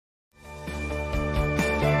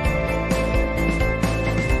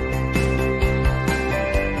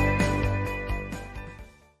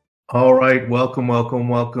All right, welcome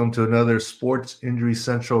to another Sports Injury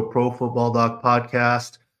Central Pro Football Doc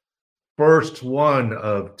podcast. First one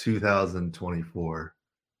of 2024.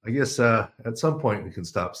 I guess at some point we can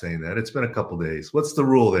stop saying that. It's been a couple days. What's the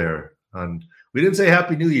rule there? We didn't say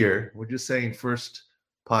Happy New Year. We're just saying first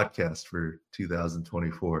podcast for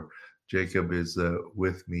 2024. Jacob is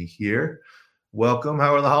with me here. Welcome.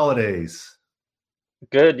 How are the holidays?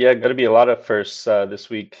 Good. Yeah, going to be a lot of firsts this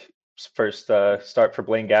week. First start for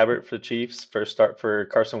Blaine Gabbert for the Chiefs. First start for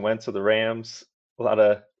Carson Wentz of the Rams.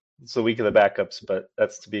 It's the week of the backups, but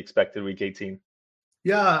that's to be expected. Week 18.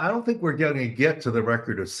 Yeah, I don't think we're going to get to the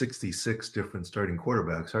record of 66 different starting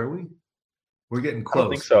quarterbacks, are we? We're getting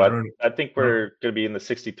close. I don't think so. I think we're going to be in the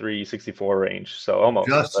 63, 64 range. So almost.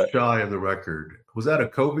 Just shy of the record. Was that a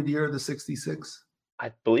COVID year, the 66?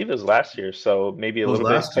 I believe it was last year. So maybe a little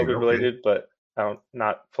bit COVID related, but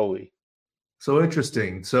not fully. So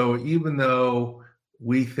interesting. So even though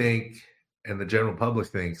we think, and the general public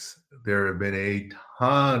thinks, there have been a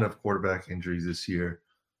ton of quarterback injuries this year,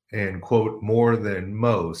 and quote, more than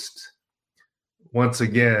most, once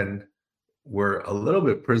again, we're a little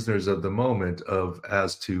bit prisoners of the moment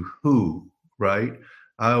as to who, right?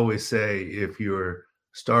 I always say if your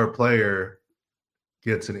star player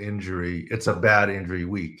gets an injury, it's a bad injury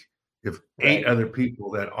week. If 8 other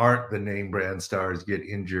people that aren't the name brand stars get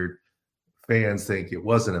injured, fans think it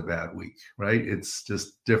wasn't a bad week, right? It's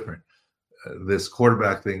just different. This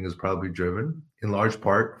quarterback thing is probably driven in large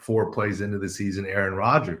part 4 plays into the season, Aaron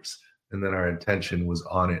Rodgers, and then our attention was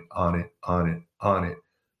on it.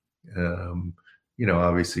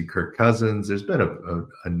 Obviously Kirk Cousins, there's been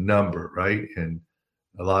a number, right? And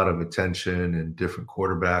a lot of attention and different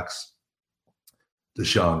quarterbacks,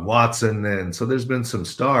 Deshaun Watson. And so there's been some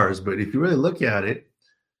stars, but if you really look at it,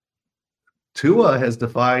 Tua has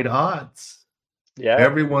defied odds. Yeah.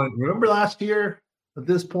 Everyone, remember last year at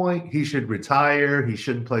this point, he should retire. He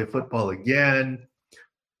shouldn't play football again.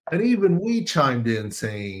 And even we chimed in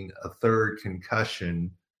saying a third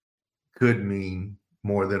concussion could mean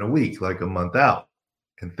more than a week, like a month out.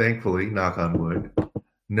 And thankfully, knock on wood,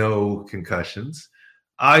 no concussions.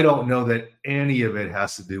 I don't know that any of it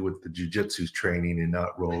has to do with the jiu-jitsu training and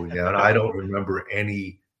not rolling out. I don't remember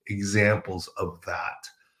any examples of that.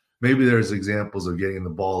 Maybe there's examples of getting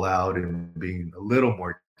the ball out and being a little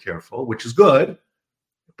more careful, which is good.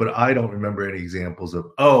 But I don't remember any examples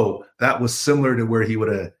of, that was similar to where he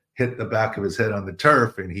would have hit the back of his head on the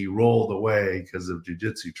turf and he rolled away because of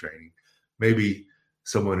jiu-jitsu training. Maybe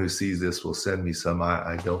someone who sees this will send me some.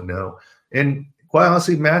 I don't know. And quite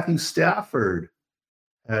honestly, Matthew Stafford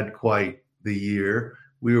had quite the year.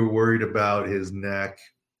 We were worried about his neck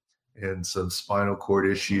and some spinal cord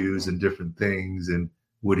issues and different things. And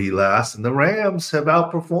would he last? And the Rams have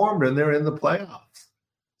outperformed and they're in the playoffs.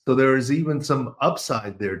 So there is even some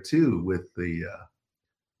upside there too with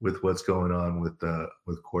what's going on with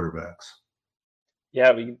quarterbacks.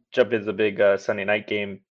 Yeah, we jump into the big Sunday night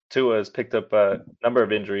game. Tua has picked up a number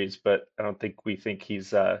of injuries, but I don't think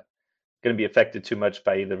he's going to be affected too much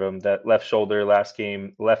by either of them. That left shoulder last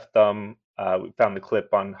game, left thumb. We found the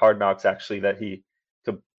clip on Hard Knocks actually that he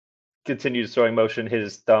continued throwing motion,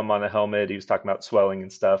 his thumb on the helmet. He was talking about swelling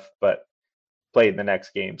and stuff, but played in the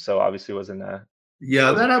next game. So obviously wasn't that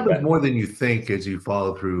happens more than you think as you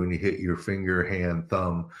follow through and you hit your finger, hand,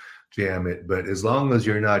 thumb, jam it. But as long as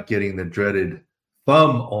you're not getting the dreaded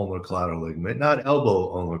thumb ulnar collateral ligament, not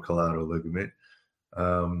elbow ulnar collateral ligament,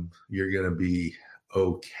 you're going to be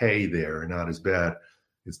okay there, not as bad.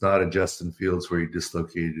 It's not a Justin Fields where he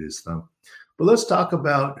dislocated his thumb. But let's talk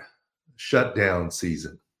about shutdown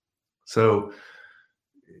season. So,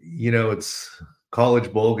 it's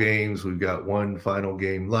college bowl games. We've got one final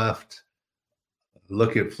game left.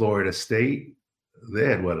 Look at Florida State. They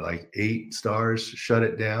had 8 stars shut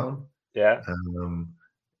it down. Yeah. And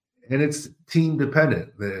it's team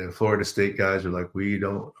dependent. The Florida State guys are like,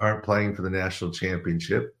 aren't playing for the national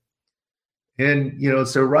championship. And,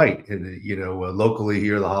 it's their right. And, locally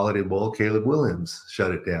here, the Holiday Bowl, Caleb Williams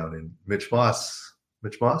shut it down. And Mitch Moss, the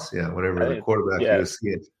quarterback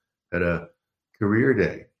USC had a career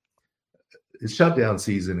day. It's shutdown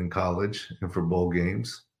season in college and for bowl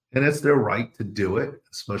games. And it's their right to do it,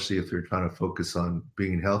 especially if they're trying to focus on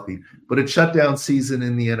being healthy. But it's shutdown season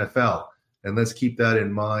in the NFL. And let's keep that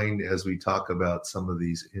in mind as we talk about some of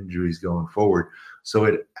these injuries going forward. So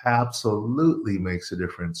it absolutely makes a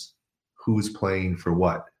difference who's playing for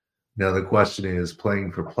what. Now, the question is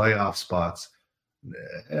playing for playoff spots.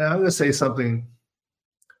 And I'm going to say something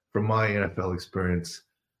from my NFL experience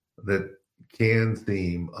that can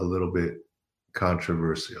seem a little bit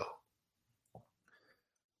controversial.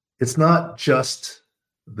 It's not just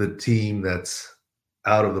the team that's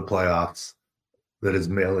out of the playoffs that is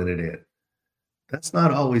mailing it in. That's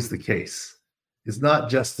not always the case. It's not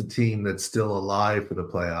just the team that's still alive for the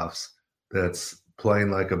playoffs that's playing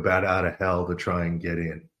like a bat out of hell to try and get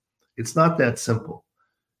in. It's not that simple.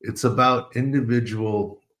 It's about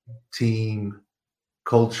individual team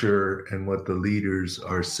culture and what the leaders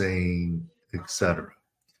are saying, etc.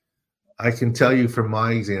 I can tell you from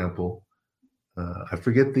my example, I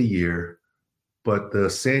forget the year, but the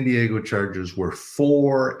San Diego Chargers were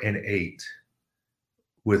 4-8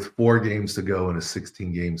 with 4 games to go in a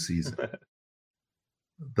 16-game season.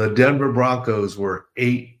 The Denver Broncos were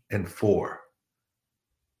 8-4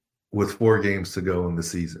 with 4 games to go in the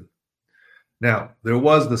season. Now, there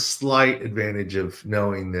was the slight advantage of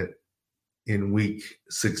knowing that in week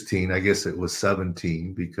 16, I guess it was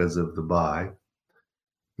 17 because of the bye,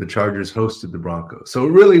 the Chargers hosted the Broncos. So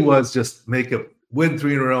it really was just win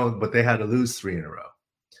 3 in a row, but they had to lose 3 in a row.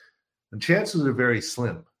 And chances are very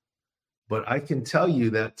slim. But I can tell you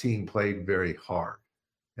that team played very hard.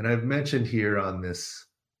 And I've mentioned here on this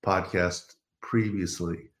podcast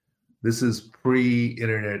previously, this is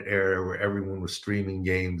pre-internet era where everyone was streaming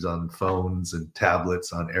games on phones and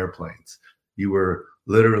tablets on airplanes. You were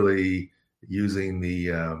literally using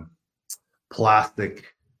the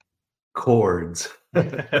plastic cords.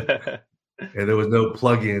 And there was no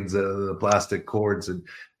plugins, the plastic cords,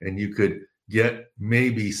 and you could get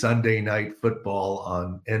maybe Sunday Night Football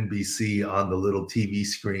on NBC on the little TV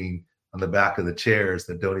screen on the back of the chairs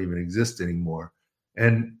that don't even exist anymore.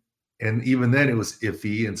 And even then it was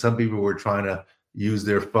iffy, and some people were trying to use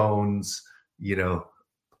their phones,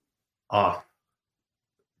 off,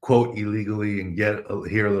 quote, illegally and get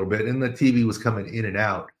here a little bit. And the TV was coming in and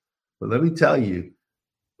out. But let me tell you,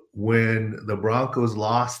 when the Broncos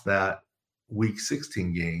lost that week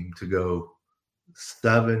 16 game to go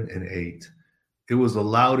 7-8, it was the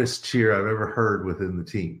loudest cheer I've ever heard within the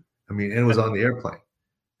team. I mean, it was on the airplane.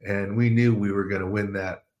 And we knew we were going to win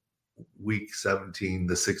that week 17,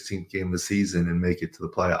 the 16th game of the season, and make it to the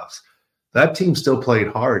playoffs. That team still played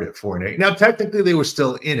hard at 4-8. Now, technically, they were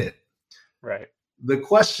still in it. Right. The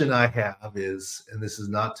question I have is, and this is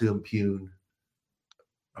not to impugn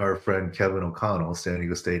our friend Kevin O'Connell, San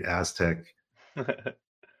Diego State Aztec. I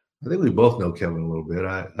think we both know Kevin a little bit.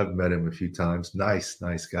 I've met him a few times. Nice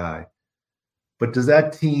guy. But does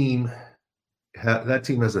that team has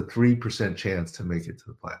a 3% chance to make it to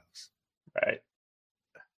the playoffs? Right.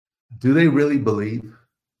 Do they really believe?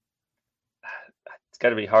 It's got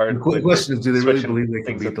to be hard. The question is, do they really believe they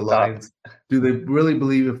can beat the Lions? Do they really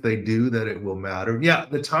believe if they do that it will matter? Yeah,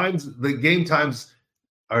 the game times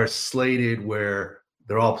are slated where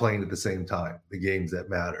they're all playing at the same time, the games that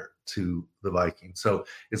matter to the Vikings. So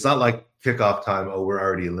it's not like kickoff time, we're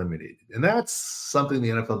already eliminated. And that's something the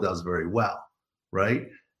NFL does very well, right?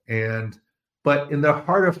 But in their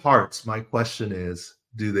heart of hearts, my question is,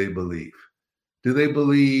 do they believe? Do they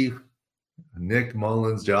believe Nick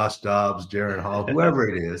Mullins, Josh Dobbs, Jaron Hall, whoever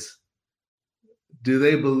it is, do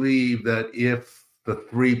they believe that if the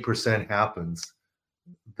 3% happens,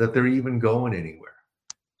 that they're even going anywhere?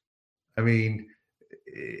 I mean,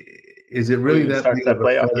 is it really that big of a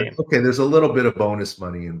playoff game? Okay, there's a little bit of bonus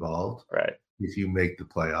money involved, right, if you make the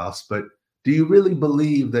playoffs, but do you really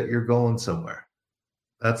believe that you're going somewhere?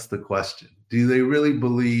 That's the question. Do they really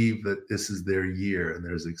believe that this is their year and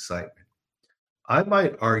there's excitement? I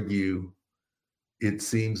might argue it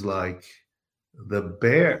seems like the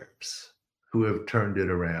Bears, who have turned it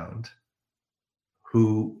around,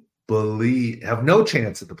 who have no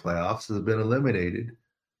chance at the playoffs, have been eliminated,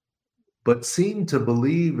 but seem to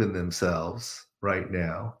believe in themselves right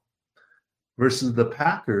now, versus the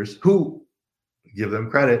Packers, who, give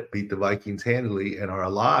them credit, beat the Vikings handily and are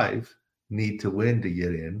alive, need to win to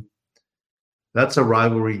get in. That's a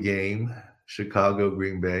rivalry game, Chicago,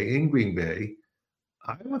 Green Bay. In Green Bay,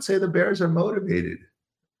 I would say the Bears are motivated.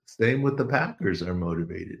 Same with the Packers are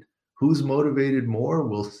motivated. Who's motivated more,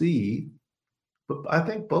 we'll see. But I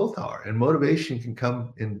think both are. And motivation can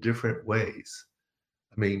come in different ways.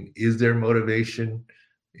 I mean, is there motivation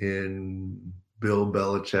in Bill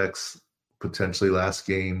Belichick's potentially last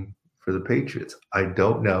game for the Patriots? I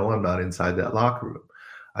don't know. I'm not inside that locker room.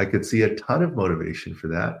 I could see a ton of motivation for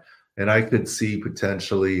that. And I could see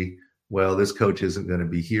potentially, well, this coach isn't going to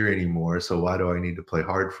be here anymore, so why do I need to play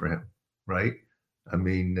hard for him, right? I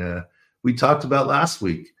mean, we talked about last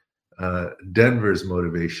week Denver's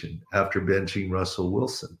motivation after benching Russell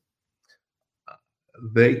Wilson.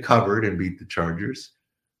 They covered and beat the Chargers,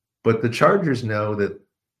 but the Chargers know that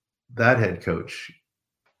that head coach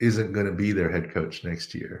isn't going to be their head coach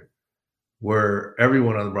next year, where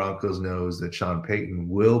everyone on the Broncos knows that Sean Payton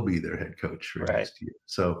will be their head coach for next year.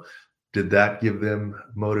 So Did that give them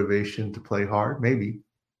motivation to play hard? Maybe,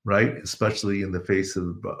 right? Especially in the face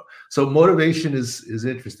of so motivation is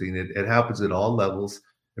interesting. It happens at all levels,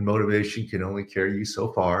 and motivation can only carry you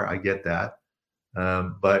so far. I get that,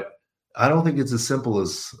 but I don't think it's as simple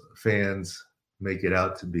as fans make it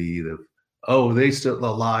out to be. They still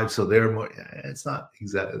alive, so they're more. It's not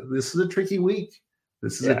exactly. This is a tricky week.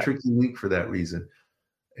 This is a tricky week for that reason.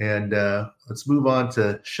 And let's move on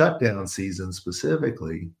to shutdown season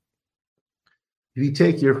specifically. If you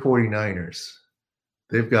take your 49ers,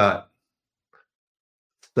 they've got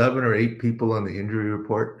 7 or 8 people on the injury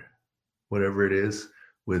report, whatever it is,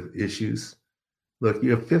 with issues. Look,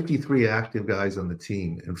 you have 53 active guys on the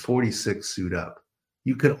team and 46 suit up.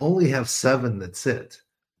 You can only have 7 that sit.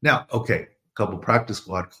 Now, okay, a couple practice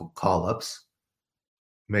squad call-ups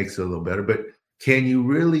makes it a little better, but can you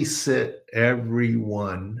really sit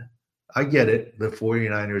everyone? I get it. The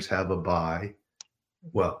 49ers have a bye.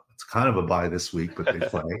 Well, it's kind of a bye this week, but they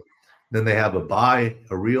play. Then they have a bye,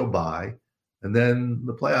 a real bye, and then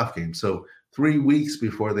the playoff game. So 3 weeks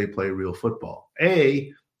before they play real football.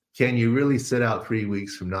 Can you really sit out 3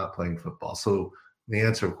 weeks from not playing football? So the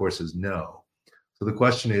answer, of course, is no. So the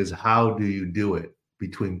question is, how do you do it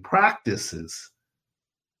between practices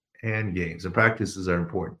and games? And practices are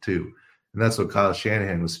important too. And that's what Kyle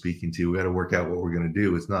Shanahan was speaking to. We got to work out what we're going to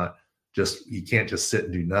do. It's not just, you can't just sit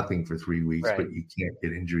and do nothing for 3 weeks, right, but you can't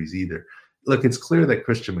get injuries either. Look, it's clear that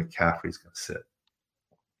Christian McCaffrey's going to sit,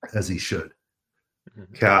 as he should.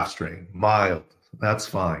 Mm-hmm. Calf strain, mild, that's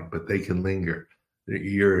fine, but they can linger.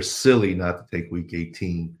 You're silly not to take week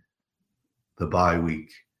 18, the bye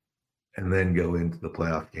week, and then go into the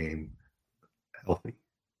playoff game healthy,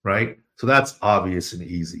 right? So that's obvious and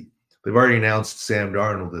easy. They've already announced Sam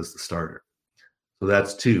Darnold as the starter. So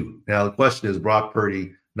that's 2. Now the question is, Brock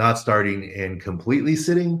Purdy not starting and completely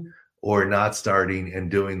sitting, or not starting and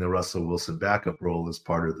doing the Russell Wilson backup role as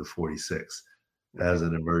part of the 46 as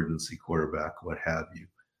an emergency quarterback, what have you.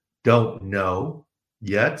 Don't know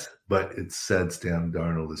yet, but it's said Sam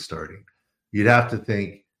Darnold is starting. You'd have to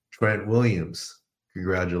think Trent Williams,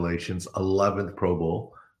 congratulations, 11th Pro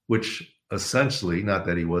Bowl, which essentially, not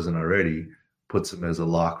that he wasn't already, puts him as a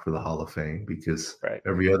lock for the Hall of Fame, because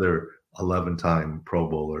every other 11-time Pro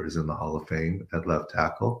Bowler is in the Hall of Fame at left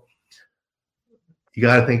tackle. You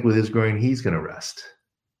got to think with his groin, he's going to rest,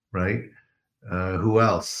 right? Who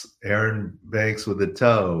else? Aaron Banks with a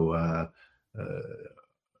toe.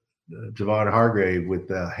 Javon Hargrave with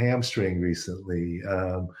the hamstring recently.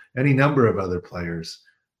 Any number of other players.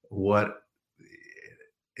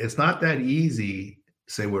 It's not that easy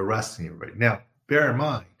to say we're resting everybody. Now, bear in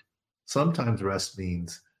mind, sometimes rest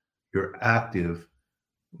means you're active,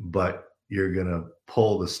 but you're going to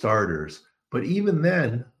pull the starters. But even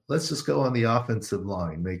then, let's just go on the offensive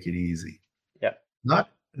line, make it easy. Yeah.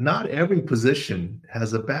 Not every position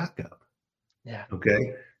has a backup. Yeah.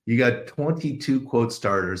 Okay. You got 22 quote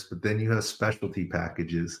starters, but then you have specialty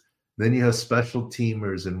packages. Then you have special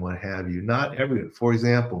teamers and what have you. Not every, for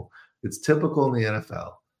example, it's typical in the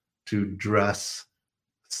NFL to dress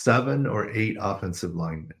 7 or 8 offensive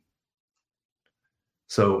linemen.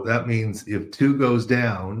 So that means if 2 goes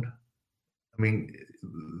down, I mean,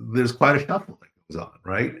 there's quite a shuffle that goes on,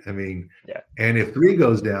 right? I mean, yeah. And if 3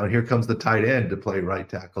 goes down, here comes the tight end to play right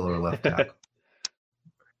tackle or left tackle.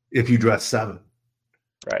 If you dress 7.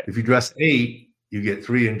 Right. If you dress 8, you get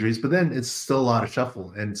 3 injuries, but then it's still a lot of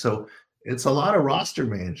shuffle. And so it's a lot of roster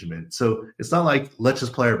management. So it's not like, let's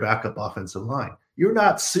just play our backup offensive line. You're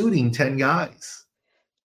not suiting 10 guys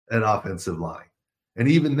at offensive line. And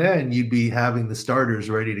even then, you'd be having the starters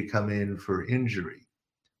ready to come in for injury,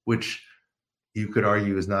 which you could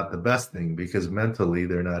argue is not the best thing, because mentally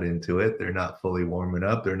they're not into it. They're not fully warming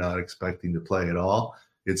up. They're not expecting to play at all.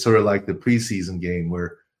 It's sort of like the preseason game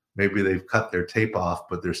where maybe they've cut their tape off,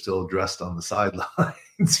 but they're still dressed on the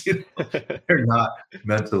sidelines. They're not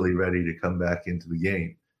mentally ready to come back into the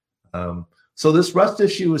game. So this rest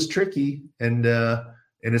issue is tricky, and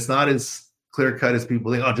it's not as clear cut as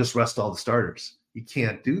people think. Oh, just rest all the starters. You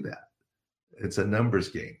can't do that. It's a numbers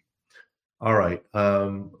game. All right,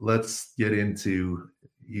 let's get into.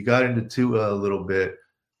 You got into Tua a little bit.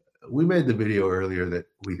 We made the video earlier that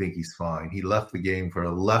we think he's fine. He left the game for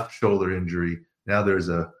a left shoulder injury. Now there's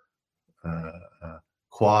a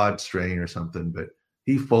quad strain or something, but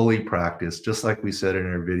he fully practiced, just like we said in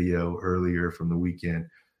our video earlier from the weekend.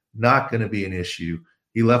 Not going to be an issue.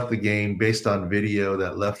 He left the game based on video.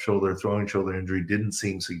 That left shoulder, throwing shoulder injury didn't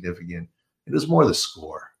seem significant. It was more the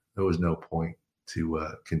score. There was no point to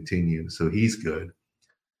continue. So he's good.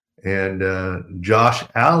 And Josh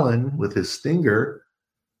Allen with his stinger,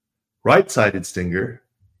 right-sided stinger,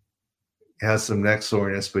 has some neck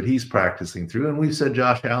soreness, but he's practicing through. And we've said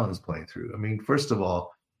Josh Allen's playing through. I mean, first of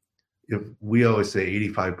all, if we always say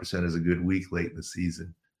 85% is a good week late in the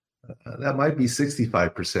season, that might be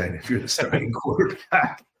 65% if you're the starting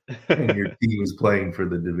quarterback and your team is playing for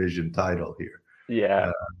the division title here.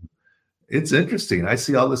 Yeah. It's interesting. I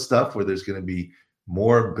see all this stuff where there's going to be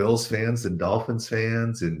more Bills fans than Dolphins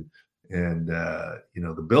fans, and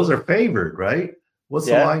the Bills are favored, right? What's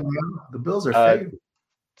the line now? The Bills are favored.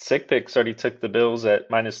 Sick Picks already took the Bills at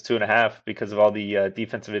 -2.5 because of all the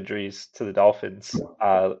defensive injuries to the Dolphins.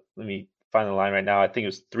 Let me find the line right now. I think it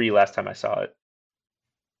was 3 last time I saw it.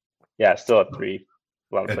 Yeah, still at 3.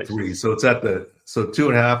 A lot of places. 3. So it's at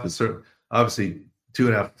 2.5 is certain. Obviously,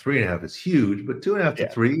 2.5 to 3.5 is huge, but 2.5 to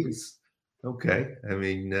 3 is okay. I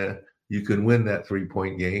mean, you can win that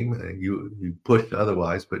 3-point game. You pushed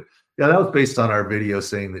otherwise, but yeah, that was based on our video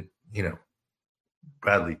saying that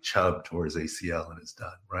Bradley Chubb tore his ACL and is done,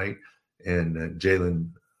 right? And Jalen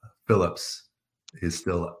Phillips is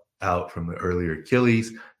still out from the earlier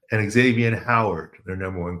Achilles, and Xavier Howard, their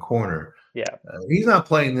number 1 corner. Yeah, he's not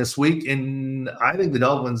playing this week, and I think the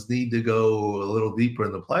Dolphins need to go a little deeper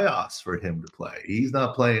in the playoffs for him to play. He's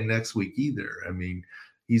not playing next week either. I mean,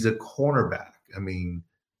 he's a cornerback. I mean,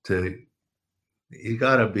 you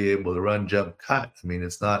got to be able to run, jump, cut. I mean,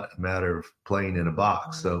 it's not a matter of playing in a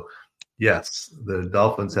box. So, yes, the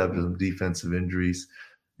Dolphins have some defensive injuries,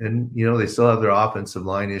 and they still have their offensive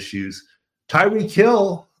line issues. Tyreek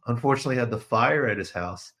Hill, unfortunately, had the fire at his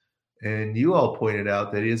house. And you all pointed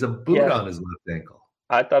out that he has a boot on his left ankle.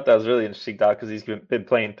 I thought that was really interesting, Doc, because he's been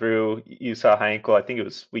playing through. You saw high ankle. I think it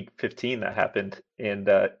was week 15 that happened, and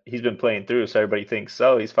he's been playing through. So everybody thinks,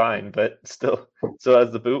 he's fine, but still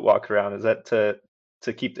has the boot walk around. Is that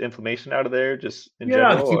to keep the inflation out of there, just in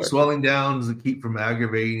general? To keep swelling down, to keep from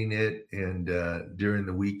aggravating it, and during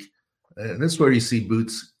the week. And this is where you see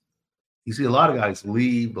boots. You see a lot of guys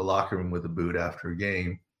leave the locker room with a boot after a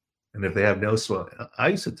game. And if they have no swelling, I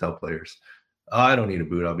used to tell players, I don't need a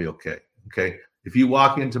boot. I'll be okay. Okay. If you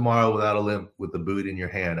walk in tomorrow without a limp with the boot in your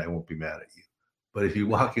hand, I won't be mad at you. But if you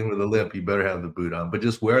walk in with a limp, you better have the boot on. But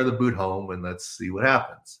just wear the boot home and let's see what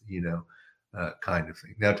happens, kind of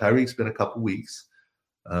thing. Now, Tyreek's been a couple weeks.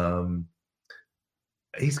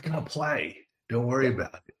 He's going to play. Don't worry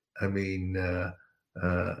about it. I mean,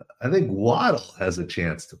 I think Waddle has a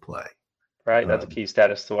chance to play. Right, that's a key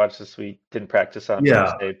status to watch this week. Didn't practice on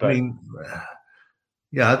Thursday, but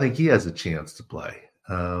I think he has a chance to play.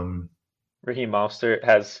 Raheem Mostert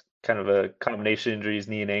has kind of a combination injuries,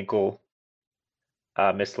 knee and ankle.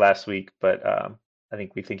 Missed last week, but I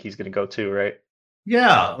think he's going to go too, right?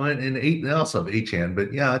 Yeah, and they also have Achane,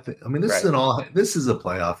 but yeah, this is a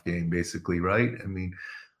playoff game basically, right? I mean,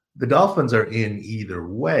 the Dolphins are in either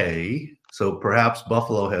way, so perhaps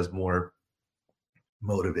Buffalo has more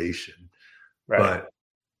motivation. Right. But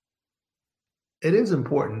it is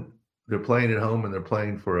important. They're playing at home and they're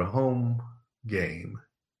playing for a home game.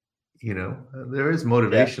 There is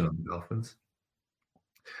motivation on the Dolphins.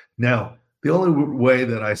 Now, the only way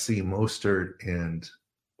that I see Mostert and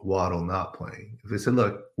Waddle not playing, if they said,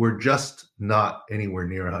 look, we're just not anywhere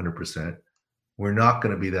near 100%. We're not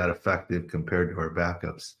going to be that effective compared to our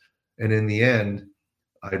backups. And in the end,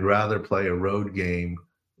 I'd rather play a road game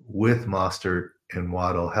with Mostert and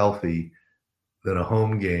Waddle healthy than a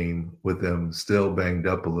home game with them still banged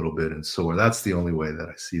up a little bit and sore. That's the only way that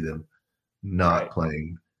I see them not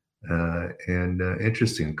playing.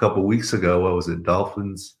 Interesting. A couple weeks ago, what was it?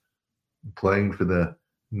 Dolphins playing for the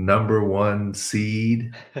number 1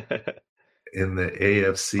 seed in the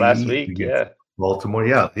AFC last week. Baltimore.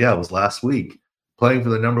 Yeah, it was last week. Playing for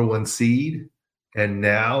the number 1 seed, and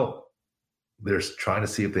now they're trying to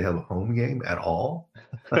see if they have a home game at all.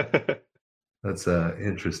 That's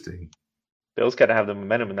interesting. Bill's got to have the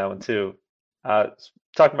momentum in that one too.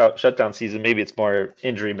 Talking about shutdown season, maybe it's more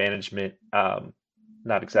injury management,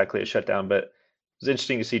 not exactly a shutdown, but it was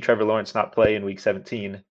interesting to see Trevor Lawrence not play in week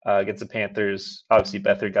 17 against the Panthers. Obviously,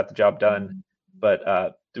 Beathard got the job done,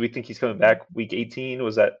 but do we think he's coming back week 18?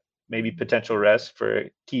 Was that maybe potential rest for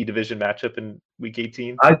a key division matchup in week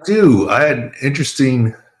 18? I do. I had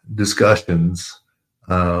interesting discussions,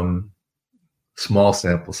 small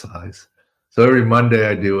sample size. So every Monday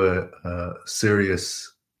I do a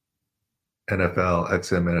serious NFL,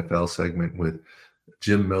 XM NFL segment with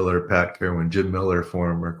Jim Miller, Pat Kerwin, Jim Miller,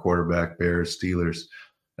 former quarterback, Bears, Steelers.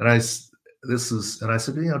 And I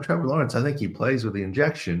said, Trevor Lawrence, I think he plays with the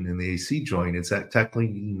injection in the AC joint. It's technically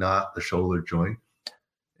not the shoulder joint.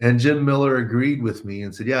 And Jim Miller agreed with me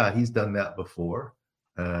and said, yeah, he's done that before,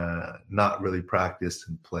 not really practiced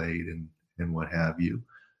and played and what have you.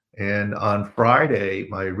 And on Friday,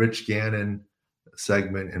 my Rich Gannon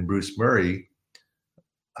segment and Bruce Murray,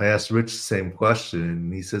 I asked Rich the same question,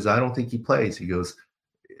 and he says, I don't think he plays. He goes,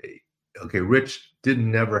 okay, Rich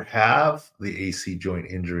didn't never have the AC joint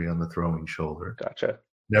injury on the throwing shoulder. Gotcha.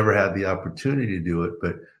 Never had the opportunity to do it,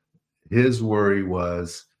 but his worry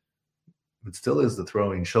was it still is the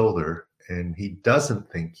throwing shoulder, and he doesn't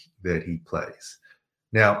think that he plays.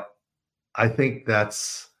 Now, I think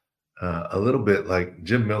that's a little bit like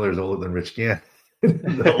Jim Miller's older than Rich Gannon.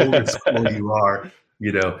 The older school you are,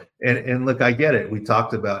 and look, I get it. We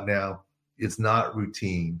talked about now, it's not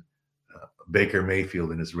routine. Baker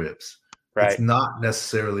Mayfield and his ribs. Right. It's not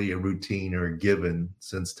necessarily a routine or a given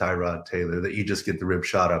since Tyrod Taylor that you just get the rib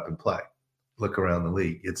shot up and play. Look around the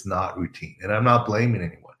league. It's not routine. And I'm not blaming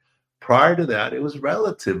anyone. Prior to that, it was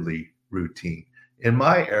relatively routine. In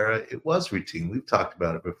my era, it was routine. We've talked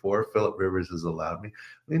about it before. Phillip Rivers has allowed me.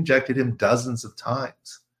 We injected him dozens of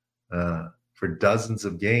times for dozens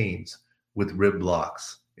of games with rib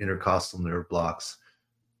blocks, intercostal nerve blocks.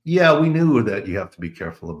 Yeah, we knew that you have to be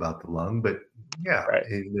careful about the lung, but yeah, right.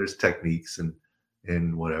 There's techniques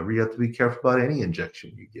and whatever. You have to be careful about any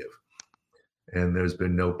injection you give. And there's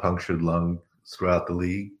been no punctured lung throughout the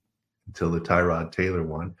league until the Tyrod Taylor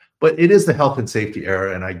one. But it is the health and safety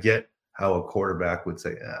era, and I get how a quarterback would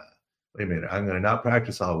say, wait a minute, I'm going to not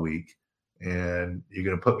practice all week, and you're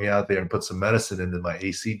going to put me out there and put some medicine into my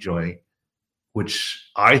AC joint, which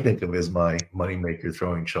I think of as my moneymaker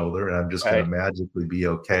throwing shoulder, and I'm just going to magically be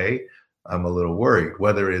okay. I'm a little worried,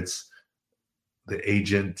 whether it's the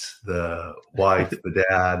agent, the wife, the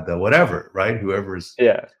dad, the whatever, right? Whoever's.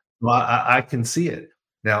 Yeah. Well, I can see it.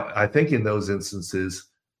 Now, I think in those instances,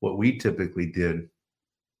 what we typically did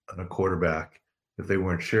on a quarterback, if they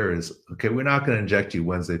weren't sure, is, okay, we're not going to inject you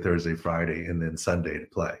Wednesday, Thursday, Friday, and then Sunday to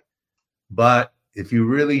play. But if you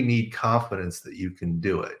really need confidence that you can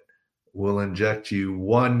do it, we'll inject you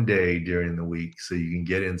one day during the week so you can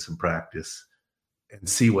get in some practice and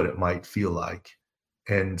see what it might feel like.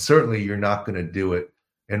 And certainly you're not going to do it.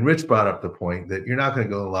 And Rich brought up the point that you're not going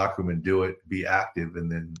to go in the locker room and do it, be active,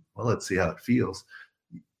 and then, well, let's see how it feels.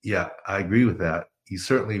 Yeah, I agree with that. You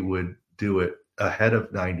certainly would do it ahead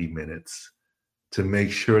of 90 minutes to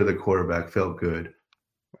make sure the quarterback felt good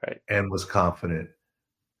and was confident,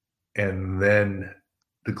 and then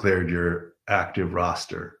declared your active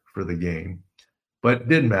roster for the game. But it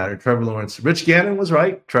didn't matter. Trevor Lawrence, Rich Gannon was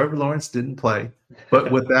right. Trevor Lawrence didn't play.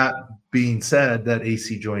 But with that being said, that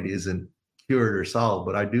AC joint isn't cured or solved,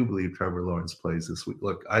 but I do believe Trevor Lawrence plays this week.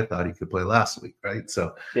 Look, I thought he could play last week, right?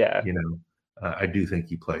 So, yeah, I do think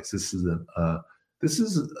he plays. This is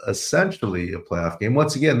essentially a playoff game.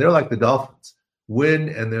 Once again, they're like the Dolphins. Win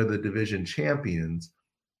and they're the division champions.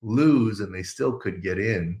 Lose and they still could get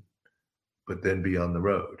in, but then be on the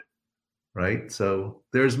road, right? So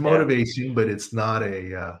there's motivation, but it's not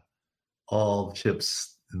a all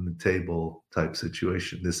chips in the table type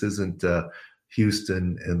situation. This isn't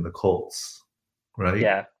Houston and the Colts, right?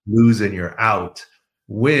 Yeah. Lose and you're out.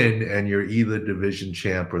 Win and you're either division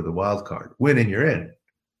champ or the wild card. Win and you're in.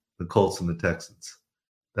 The Colts and the Texans.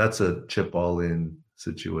 That's a chip all in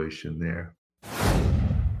situation there.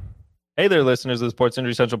 Hey there, listeners of the Sports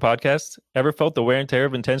Injury Central podcast. Ever felt the wear and tear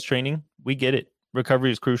of intense training? We get it.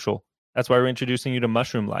 Recovery is crucial. That's why we're introducing you to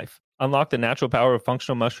Mushroom Life. Unlock the natural power of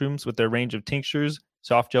functional mushrooms with their range of tinctures,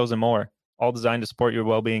 soft gels, and more, all designed to support your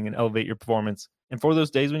well-being and elevate your performance. And for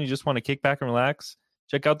those days when you just want to kick back and relax,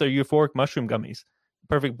 check out their euphoric mushroom gummies.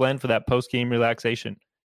 Perfect blend for that post-game relaxation.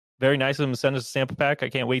 Very nice of them to send us a sample pack. I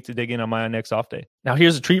can't wait to dig in on my next off day. Now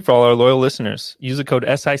here's a treat for all our loyal listeners. Use the code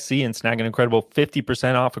SIC and snag an incredible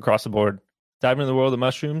 50% off across the board. Dive into the world of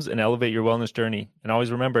mushrooms and elevate your wellness journey. And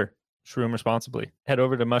always remember, shroom responsibly. Head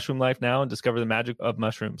over to Mushroom Life now and discover the magic of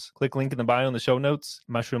mushrooms. Click link in the bio in the show notes,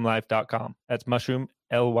 mushroomlife.com. That's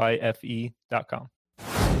mushroomlife.com.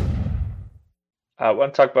 I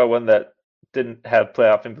want to talk about one that didn't have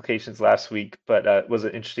playoff implications last week, but it was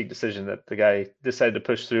an interesting decision that the guy decided to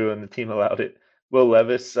push through and the team allowed it. Will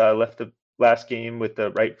Levis left the last game with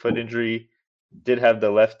the right foot injury, did have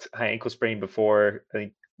the left high ankle sprain before. I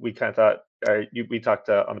think we kind of thought, we talked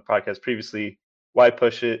on the podcast previously, why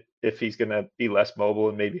push it if he's going to be less mobile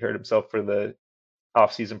and maybe hurt himself for the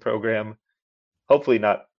offseason program? Hopefully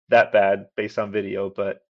not that bad based on video,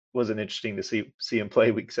 but wasn't interesting to see him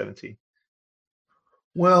play week 17.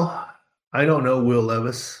 Well, I don't know Will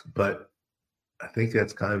Levis, but I think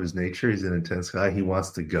that's kind of his nature. He's an intense guy. He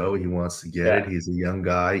wants to go. He wants to get it. He's a young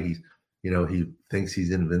guy. He thinks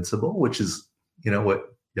he's invincible, which is,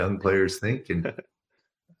 what young players think. And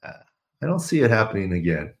I don't see it happening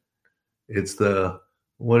again. It's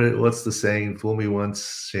what's the saying? Fool me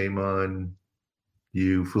once, shame on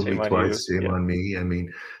you. Fool me twice, shame on me. I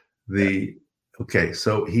mean, Okay,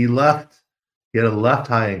 so he had a left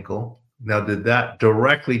high ankle. Now, did that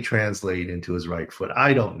directly translate into his right foot?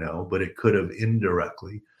 I don't know, but it could have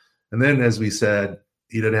indirectly. And then, as we said,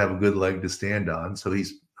 he didn't have a good leg to stand on. So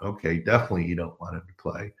he's okay, definitely you don't want him to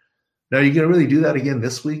play. Now, are you going to really do that again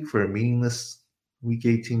this week for a meaningless Week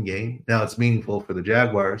 18 game? Now, it's meaningful for the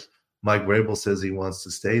Jaguars. Mike Vrabel says he wants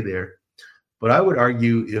to stay there. But I would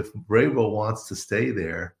argue if Vrabel wants to stay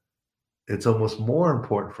there, it's almost more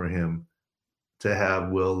important for him to have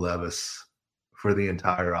Will Levis for the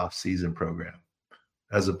entire offseason program,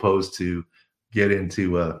 as opposed to get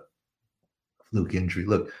into a fluke injury.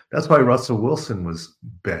 Look, that's why Russell Wilson was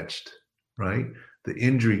benched, right? The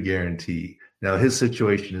injury guarantee. Now, his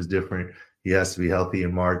situation is different. He has to be healthy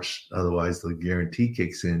in March, otherwise the guarantee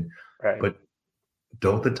kicks in. Right. But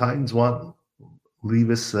don't the Titans want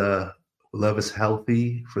Levis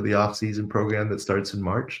healthy for the offseason program that starts in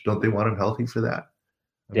March? Don't they want him healthy for that?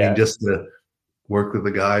 I mean, just to work with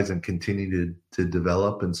the guys and continue to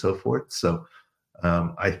develop and so forth. So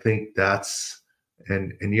I think that's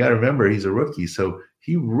and you got to remember he's a rookie, so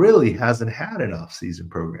he really hasn't had an off-season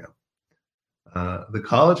program. The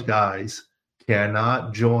college guys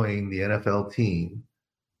cannot join the NFL team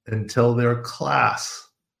until their class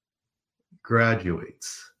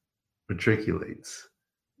graduates, matriculates.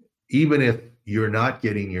 Even if you're not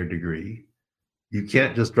getting your degree, you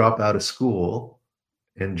can't just drop out of school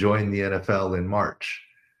and join the NFL in March.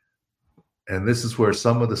 And this is where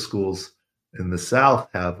some of the schools in the South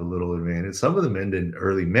have a little advantage. Some of them end in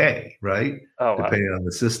early May, right? Oh, wow. Depending on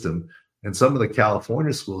the system. And some of the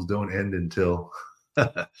California schools don't end until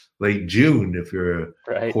late June if you're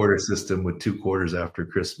a quarter system with 2 quarters after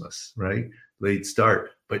Christmas, right? Late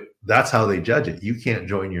start. But that's how they judge it. You can't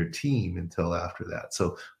join your team until after that.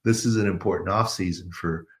 So this is an important offseason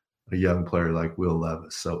for a young player like Will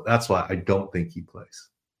Levis. So that's why I don't think he plays.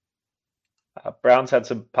 Browns had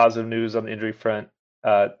some positive news on the injury front.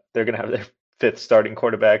 They're going to have their 5th starting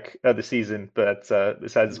quarterback of the season, but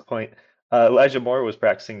besides the point, Elijah Moore was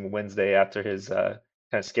practicing Wednesday after his kind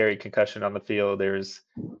of scary concussion on the field. There's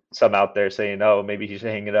some out there saying, oh, maybe he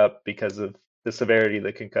should hang it up because of the severity of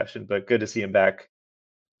the concussion, but good to see him back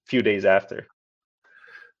a few days after.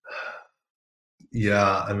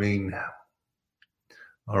 Yeah, I mean,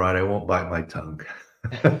 all right, I won't bite my tongue.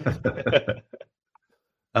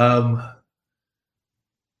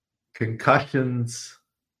 Concussions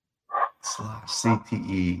 /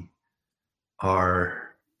 CTE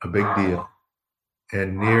are a big deal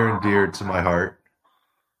and near and dear to my heart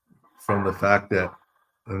from the fact that,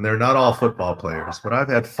 and they're not all football players, but I've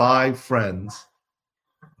had 5 friends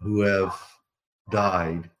who have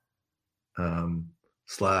died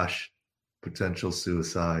 / potential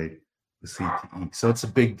suicide with CTE. So it's a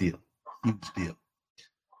big deal, huge deal.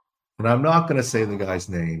 And I'm not going to say the guy's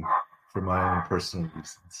name for my own personal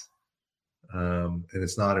reasons. And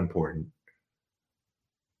it's not important.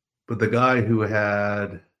 But the guy who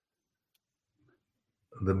had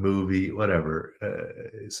the movie, whatever,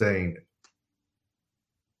 saying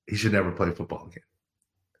he should never play football again.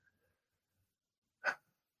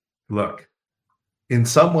 Look, in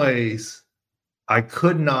some ways, I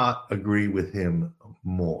could not agree with him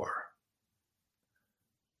more.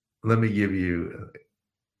 Let me give you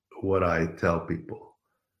what I tell people.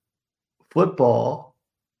 Football,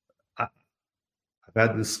 I've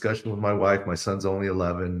had this discussion with my wife. My son's only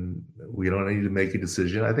 11. We don't need to make a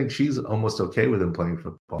decision. I think she's almost okay with him playing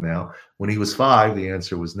football now. When he was 5, the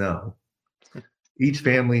answer was no. Each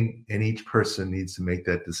family and each person needs to make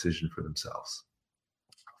that decision for themselves.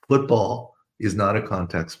 Football is not a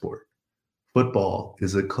contact sport. Football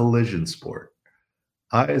is a collision sport.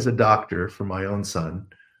 I, as a doctor for my own son,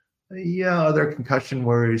 are there concussion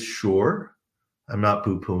worries? Sure. I'm not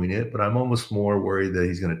poo-pooing it, but I'm almost more worried that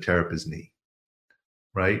he's going to tear up his knee.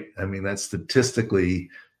 Right? I mean, that's statistically,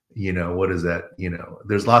 what is that?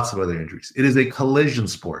 There's lots of other injuries. It is a collision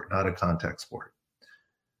sport, not a contact sport.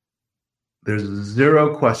 There's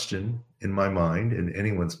zero question in my mind, in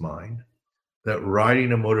anyone's mind, that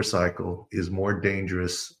riding a motorcycle is more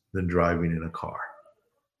dangerous than driving in a car.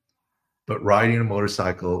 But riding a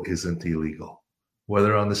motorcycle isn't illegal,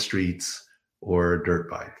 whether on the streets or a dirt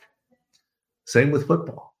bike. Same with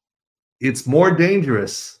football. It's more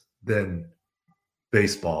dangerous than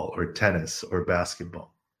baseball or tennis or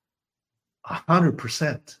basketball.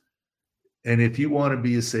 100%. And if you want to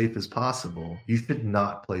be as safe as possible, you should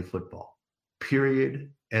not play football. Period.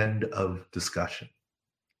 End of discussion.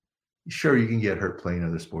 Sure, you can get hurt playing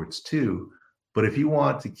other sports too, but if you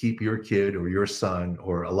want to keep your kid or your son,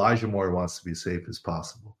 or Elijah Moore wants to be as safe as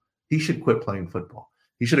possible, he should quit playing football.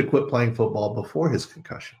 He should have quit playing football before his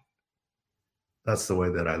concussion. That's the way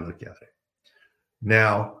that I look at it.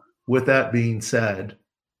 Now, with that being said,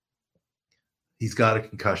 he's got a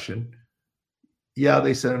concussion. Yeah,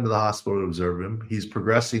 they sent him to the hospital to observe him. He's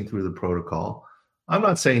progressing through the protocol. I'm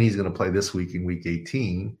not saying he's going to play this week in week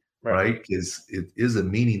 18, right? Because it is a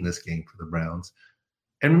meaningless game for the Browns.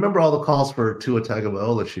 And remember, all the calls for Tua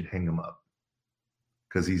Tagovailoa should hang him up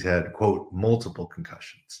because he's had, quote, multiple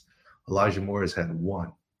concussions. Elijah Moore has had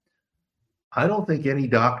one. I don't think any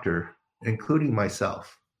doctor, including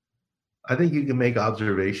myself, I think you can make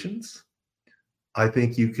observations. I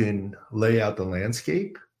think you can lay out the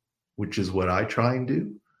landscape, which is what I try and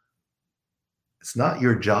do. It's not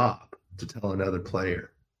your job to tell another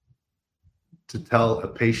player, to tell a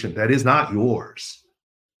patient that is not yours,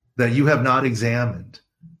 that you have not examined,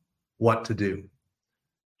 what to do.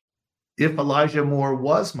 If Elijah Moore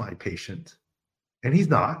was my patient, and he's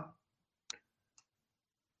not,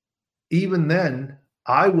 even then,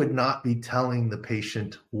 I would not be telling the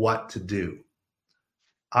patient what to do.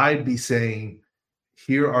 I'd be saying,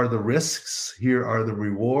 here are the risks, here are the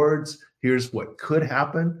rewards, here's what could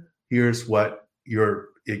happen, here's what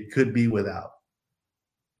it could be without,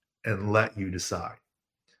 and let you decide.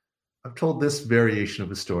 I've told this variation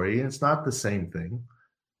of a story, and it's not the same thing.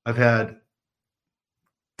 I've had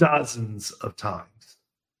dozens of times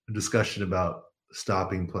a discussion about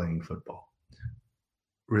stopping playing football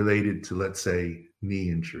related to, let's say, knee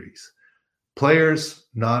injuries. Players,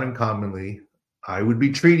 not uncommonly, I would be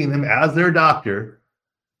treating them as their doctor,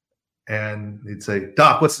 and they'd say,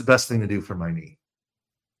 Doc, what's the best thing to do for my knee?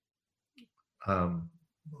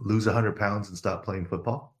 Lose 100 pounds and stop playing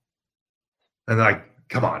football? And they're like,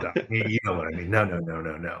 come on, Doc, you know what I mean.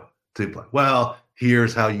 No. To play. Well,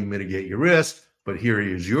 here's how you mitigate your risk, but here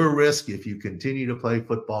is your risk if you continue to play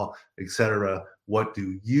football, etc. What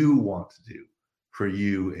do you want to do for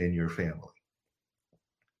you and your family?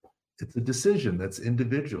 It's a decision that's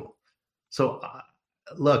individual. So,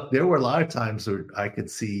 look, there were a lot of times where I could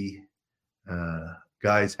see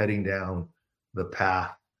guys heading down the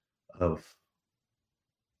path of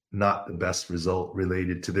not the best result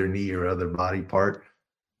related to their knee or other body part,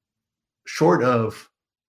 short of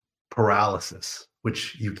paralysis,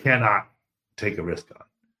 which you cannot take a risk on.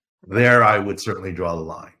 There, I would certainly draw the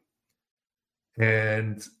line.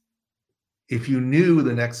 And if you knew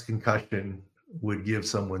the next concussion would give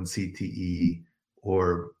someone CTE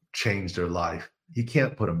or change their life, you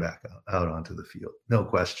can't put them back out onto the field, no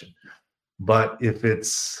question. But if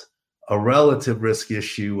it's a relative risk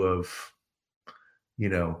issue of,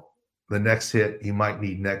 the next hit, you might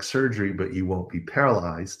need neck surgery, but you won't be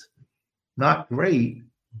paralyzed, not great,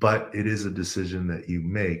 but it is a decision that you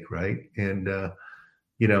make, right? And, the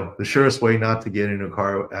surest way not to get in a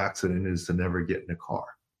car accident is to never get in a car.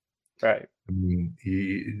 Right. I mean,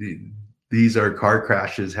 these are car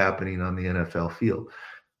crashes happening on the NFL field.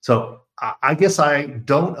 So I guess I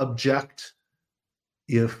don't object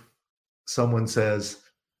if someone says,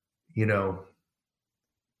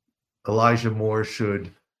 Elijah Moore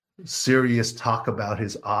should serious talk about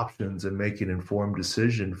his options and make an informed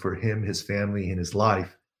decision for him, his family, and his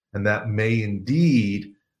life. And that may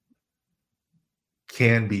indeed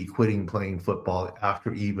can be quitting playing football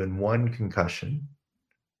after even one concussion.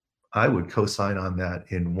 I would co-sign on that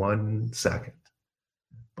in 1 second.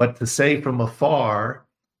 But to say from afar,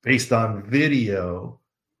 based on video,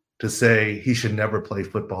 to say he should never play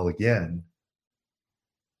football again,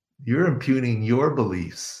 you're impugning your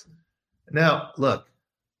beliefs. Now, look,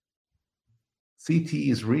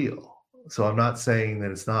 CTE is real. So I'm not saying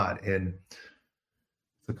that it's not. And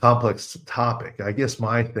it's a complex topic. I guess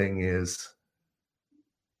my thing is,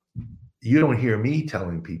 you don't hear me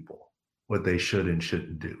telling people what they should and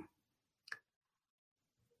shouldn't do.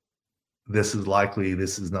 This is likely,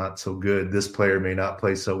 this is not so good. This player may not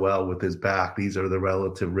play so well with his back. These are the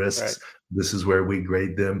relative risks. Right. This is where we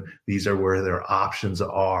grade them. These are where their options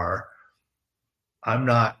are. I'm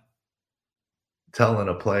not telling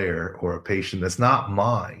a player or a patient that's not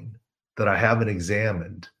mine that I haven't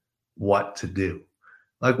examined what to do.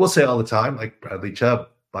 Like we'll say all the time, like Bradley Chubb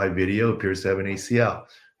by video appears to have an ACL.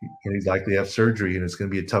 And he's likely to have surgery, and it's going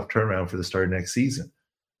to be a tough turnaround for the start of next season.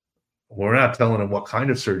 We're not telling him what kind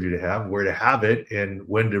of surgery to have, where to have it, and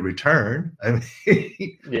when to return. I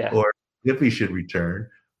mean, or if he should return.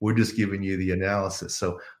 We're just giving you the analysis.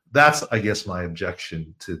 So that's, I guess, my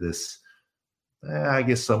objection to this. I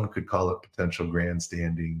guess someone could call it potential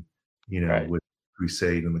grandstanding, right, with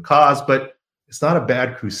crusade and the cause, but it's not a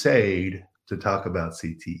bad crusade to talk about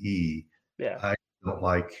CTE. Yeah, I don't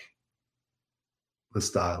like the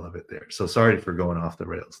style of it there. So sorry for going off the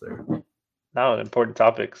rails there. No, an important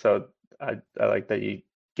topic. So I like that you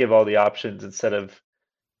give all the options instead of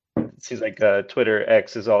seems like Twitter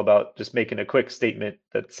X is all about just making a quick statement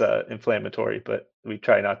that's inflammatory, but we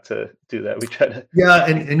try not to do that. We try to and you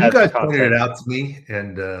add some guys pointed it context. out to me,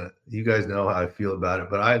 and you guys know how I feel about it,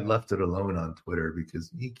 but I left it alone on Twitter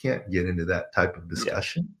because you can't get into that type of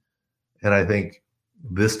discussion. And I think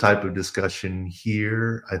this type of discussion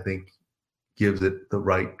here, I think, gives it the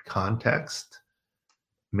right context,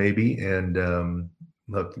 maybe. And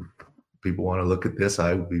look, if people want to look at this,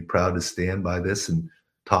 I would be proud to stand by this and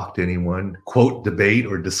talk to anyone, quote, debate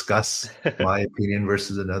or discuss my opinion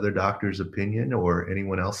versus another doctor's opinion or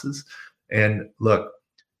anyone else's. And look,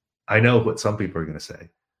 I know what some people are going to say.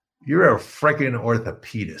 You're a freaking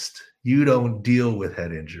orthopedist. You don't deal with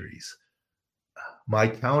head injuries. My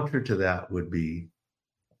counter to that would be,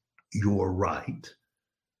 you're right.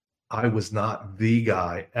 I was not the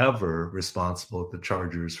guy ever responsible at the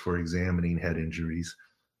Chargers for examining head injuries,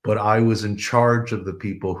 but I was in charge of the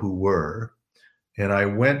people who were. And I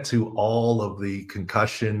went to all of the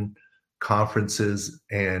concussion conferences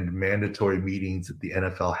and mandatory meetings that the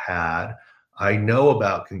NFL had. I know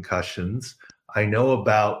about concussions. I know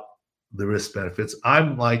about the risk benefits.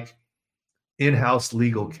 I'm like in-house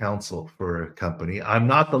legal counsel for a company. I'm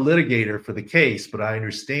not the litigator for the case, but I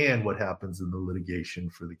understand what happens in the litigation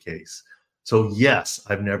for the case. So yes,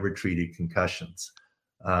 I've never treated concussions,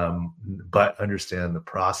 but understand the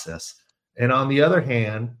process. And on the other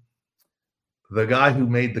hand, the guy who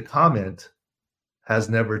made the comment has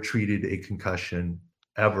never treated a concussion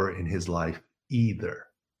ever in his life either.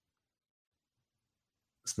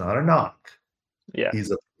 It's not a knock. Yeah. He's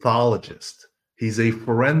a pathologist. He's a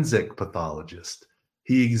forensic pathologist.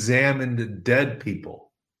 He examined dead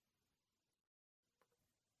people.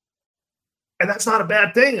 And that's not a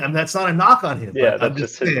bad thing. I mean, that's not a knock on him. Yeah, that's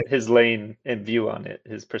just his lane and view on it,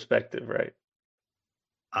 his perspective, right?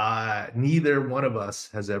 Neither one of us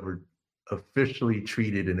has ever officially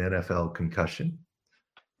treated an NFL concussion,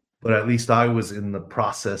 but at least I was in the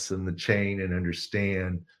process and the chain and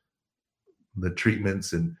understand the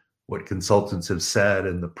treatments and what consultants have said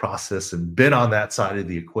and the process and been on that side of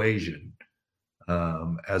the equation,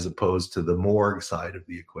 as opposed to the morgue side of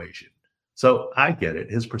the equation. So I get it.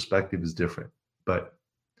 His perspective is different, but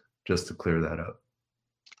just to clear that up.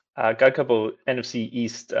 Got a couple NFC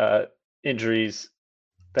East injuries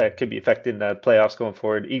that could be affecting the playoffs going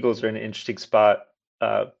forward. Eagles are in an interesting spot.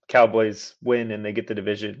 Cowboys win and they get the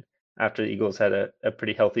division after the Eagles had a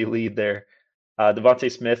pretty healthy lead there. Devontae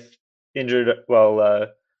Smith injured while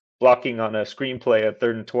blocking on a screenplay at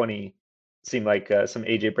 3rd and 20. Seemed like some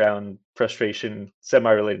AJ Brown frustration,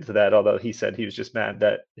 semi-related to that, although he said he was just mad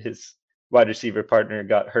that his wide receiver partner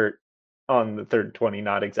got hurt on the 3rd and 20,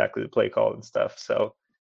 not exactly the play call and stuff. So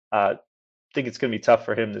I think it's going to be tough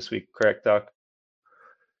for him this week, correct, Doc?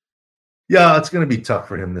 Yeah, it's going to be tough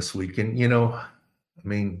for him this week. And, I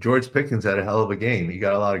mean, George Pickens had a hell of a game. He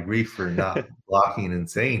got a lot of grief for not blocking and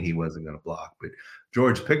saying he wasn't going to block. But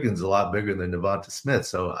George Pickens is a lot bigger than Devonta Smith.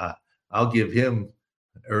 So I'll give him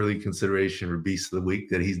early consideration for Beast of the Week,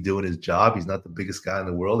 that he's doing his job. He's not the biggest guy in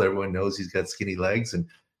the world. Everyone knows he's got skinny legs, and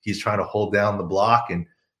he's trying to hold down the block. And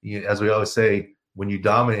as we always say, when you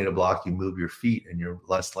dominate a block, you move your feet, and you're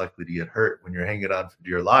less likely to get hurt. When you're hanging on for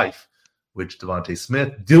dear life, which Devontae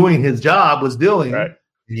Smith, doing his job, was doing, right,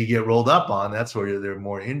 and you get rolled up on, that's where there are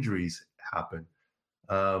more injuries happen.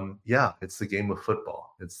 Yeah, it's the game of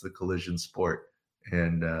football. It's the collision sport,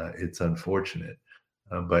 and it's unfortunate.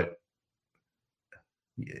 But,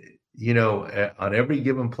 on every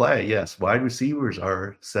given play, yes, wide receivers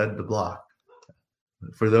are said to block.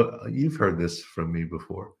 You've heard this from me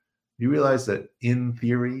before. You realize that in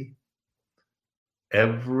theory,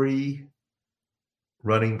 every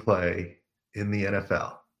running play in the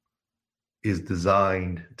NFL is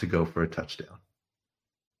designed to go for a touchdown.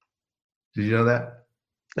 Did you know that?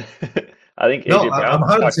 I think AJ Brown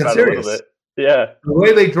I'm 100% serious. A little bit. Yeah. The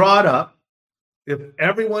way they draw it up, if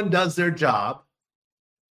everyone does their job,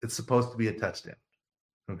 it's supposed to be a touchdown.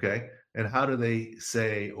 Okay? And how do they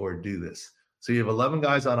say or do this? So you have 11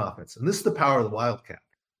 guys on offense, and this is the power of the Wildcat.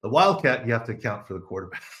 The Wildcat, you have to account for the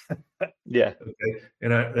quarterback. Yeah. Okay.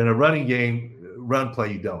 In a running game, run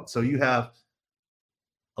play, you don't. So you have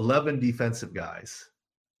 11 defensive guys,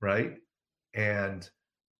 right? And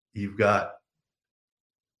you've got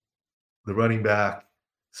the running back.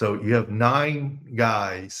 So you have 9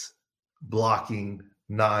 guys blocking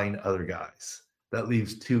 9 other guys. That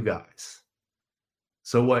leaves 2 guys.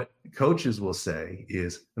 So what coaches will say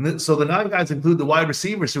is, so the 9 guys include the wide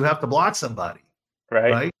receivers who have to block somebody.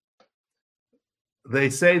 Right? They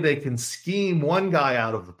say they can scheme one guy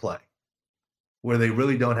out of the play where they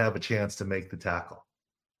really don't have a chance to make the tackle.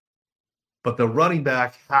 But the running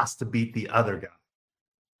back has to beat the other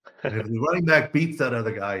guy. And if the running back beats that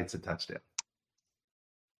other guy, it's a touchdown.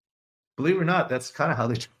 Believe it or not, that's kind of how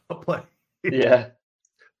they play. Yeah.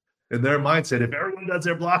 In their mindset, if everyone does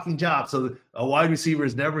their blocking job, so a wide receiver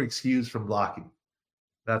is never excused from blocking.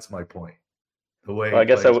 That's my point. The way I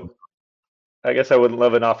guess I wouldn't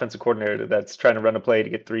love an offensive coordinator that's trying to run a play to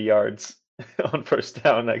get 3 yards on first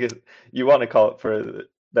down. I guess you want to call it for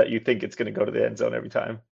that. You think it's going to go to the end zone every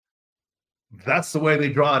time. That's the way they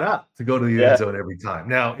draw it up, to go to the end zone every time.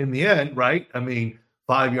 Now, in the end, right? I mean,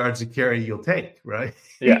 5 yards to carry you'll take, right?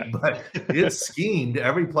 Yeah. But it's schemed.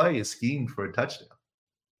 Every play is schemed for a touchdown.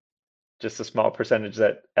 Just a small percentage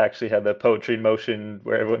that actually had the poetry in motion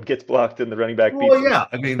where everyone gets blocked and the running back beats. Well, yeah.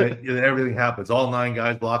 I mean, everything happens. All 9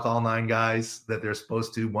 guys block all 9 guys that they're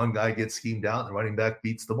supposed to. One guy gets schemed out, and the running back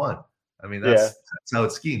beats the one. I mean, that's how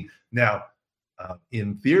it's schemed. Now,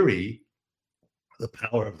 in theory, the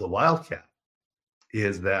power of the Wildcat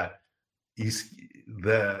is that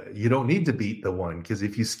you don't need to beat the one, because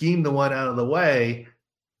if you scheme the one out of the way,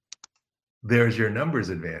 there's your numbers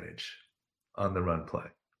advantage on the run play.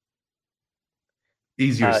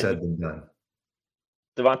 Easier said than done.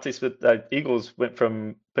 Devontae Smith, Eagles went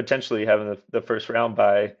from potentially having the first round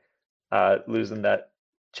by losing that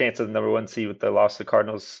chance of the number 1 seed with the loss to the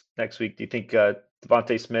Cardinals next week. Do you think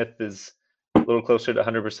Devontae Smith is a little closer to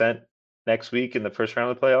 100% next week in the first round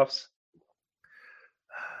of the playoffs?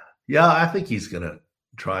 Yeah, I think he's going to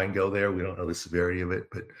try and go there. We don't know the severity of it,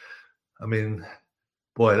 but I mean,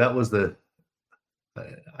 boy, that was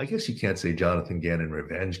I guess you can't say Jonathan Gannon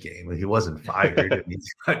revenge game. He wasn't fired. I mean,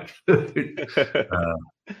 he's not good.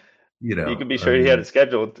 You can be sure he had it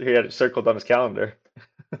scheduled. He had it circled on his calendar.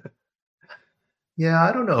 Yeah,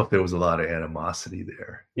 I don't know if there was a lot of animosity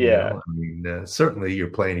there. Yeah. I mean, certainly you're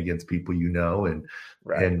playing against people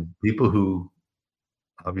and people who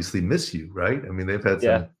obviously miss you, right? I mean, they've had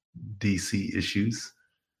some DC issues.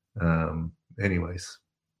 Anyways.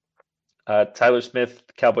 Tyler Smith,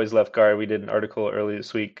 Cowboys left guard. We did an article early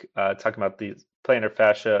this week talking about the plantar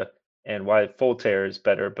fascia and why full tear is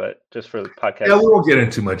better, but just for the podcast. Yeah, we won't get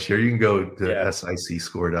into much here. You can go to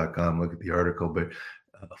sicscore.com, look at the article. But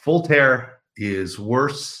full tear is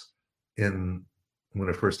worse when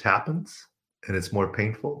it first happens, and it's more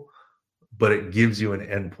painful, but it gives you an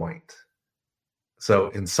endpoint. So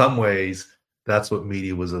in some ways, that's what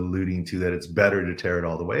media was alluding to, that it's better to tear it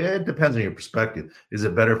all the way. It depends on your perspective. Is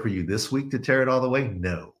it better for you this week to tear it all the way?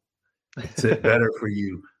 No. Is it better for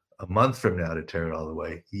you a month from now to tear it all the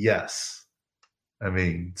way? Yes. I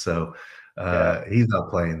mean, so he's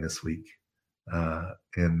not playing this week.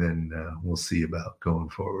 And then we'll see about going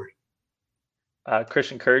forward.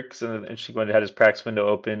 Christian Kirk's interesting one. Had his practice window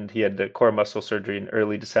opened. He had the core muscle surgery in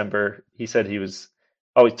early December. He said he was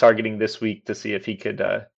always targeting this week to see if he could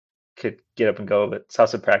get up and go, but saw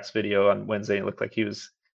some practice video on Wednesday and it looked like he was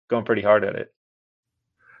going pretty hard at it.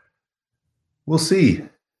 We'll see.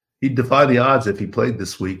 He'd defy the odds if he played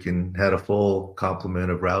this week and had a full complement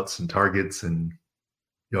of routes and targets and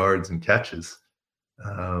yards and catches.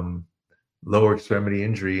 Lower extremity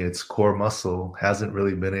injury, it's core muscle, hasn't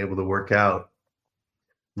really been able to work out.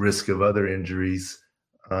 Risk of other injuries.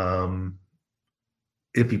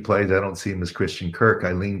 If he plays, I don't see him as Christian Kirk.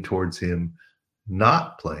 I lean towards him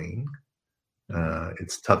not playing.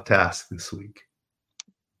 It's a tough task this week.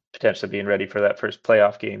 Potentially being ready for that first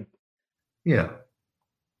playoff game. Yeah.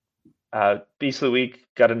 Beast of the Week,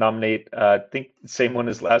 got to nominate, I think the same one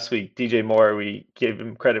as last week, DJ Moore. We gave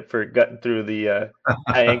him credit for gutting through the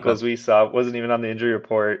high ankles we saw. Wasn't even on the injury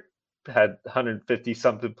report. Had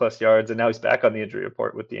 150-something plus yards, and now he's back on the injury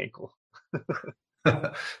report with the ankle.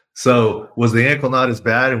 So was the ankle not as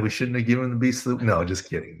bad and we shouldn't have given him the beast? No, just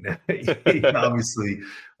kidding. He obviously,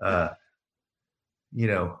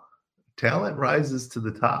 talent rises to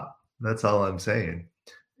the top. That's all I'm saying.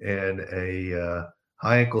 And a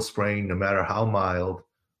high ankle sprain, no matter how mild,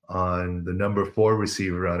 on the number 4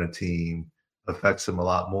 receiver on a team affects him a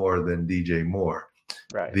lot more than DJ Moore.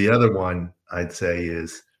 Right. The other one I'd say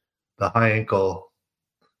is the high ankle,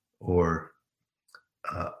 or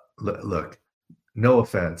look, no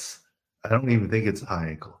offense, I don't even think it's a high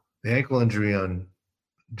ankle. The ankle injury on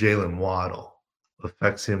Jalen Waddle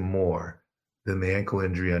affects him more than the ankle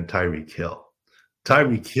injury on Tyreek Hill.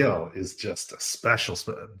 Tyreek Hill is just a special.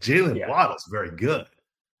 Jalen Waddle's very good,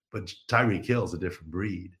 but Tyreek Hill is a different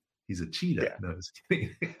breed. He's a cheetah. Yeah. No, just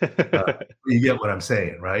kidding. You get what I'm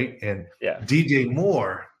saying, right? And DJ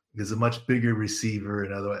Moore is a much bigger receiver.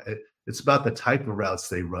 And it's about the type of routes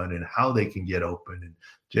they run and how they can get open. And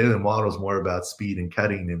Jalen Waddle's more about speed and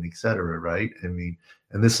cutting and et cetera, right? I mean,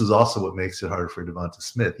 and this is also what makes it hard for Devonta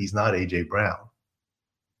Smith. He's not A.J. Brown.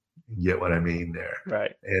 You get what I mean there?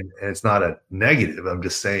 Right. And it's not a negative. I'm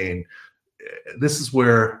just saying this is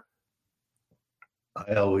where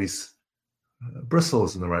I always bristle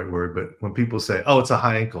isn't the right word, but when people say, "Oh, it's a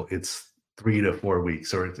high ankle," it's 3 to 4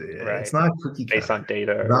 weeks, or it's not cookie cutter. Based on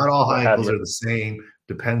data. Not all high ankles are the same.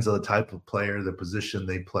 Depends on the type of player, the position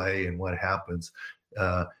they play, and what happens.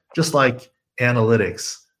 Just like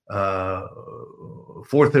analytics,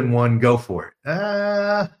 4th and 1, go for it.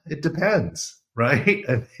 It depends, right?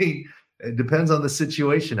 I mean, it depends on the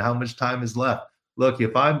situation, how much time is left. Look,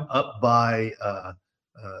 if I'm up by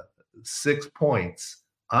 6 points,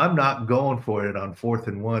 I'm not going for it on 4th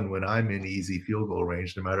and 1 when I'm in easy field goal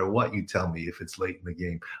range, no matter what you tell me if it's late in the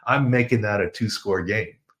game. I'm making that a 2-score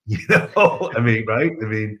game. You know, I mean, right? I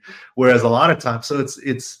mean, whereas a lot of times, so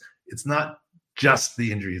it's not just the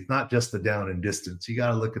injury, it's not just the down and distance. You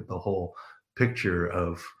got to look at the whole picture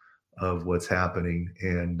of what's happening.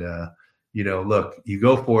 And you know, look, you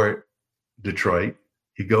go for it, Detroit.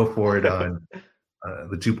 You go for it on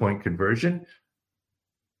the 2-point conversion.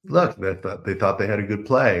 Look, they thought they had a good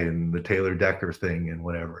play and the Taylor Decker thing and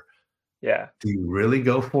whatever. Yeah. Do you really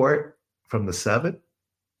go for it from the 7?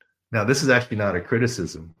 Now, this is actually not a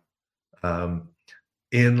criticism.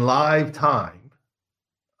 In live time,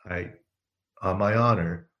 on my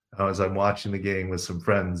honor, as I'm watching the game with some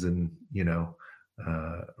friends, and you know,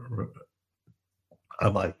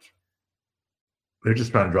 I'm like, they're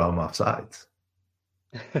just trying to draw them off sides,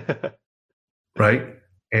 right?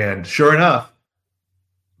 And sure enough,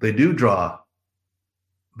 they do draw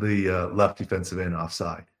the left defensive end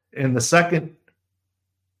offside. And the second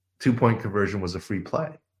 2-point conversion was a free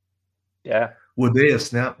play. Yeah. Would they have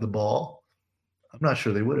snapped the ball? I'm not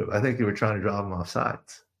sure they would have. I think they were trying to draw them off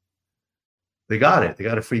sides. They got it. They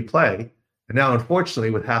got a free play. And now,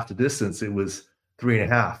 unfortunately, with half the distance, it was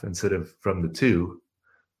 3.5 instead of from the 2.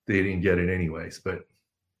 They didn't get it anyways. But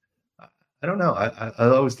I don't know. I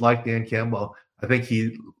always liked Dan Campbell. I think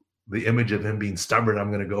the image of him being stubborn,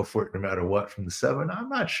 I'm going to go for it no matter what from the 7. I'm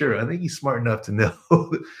not sure. I think he's smart enough to know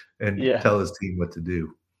and tell his team what to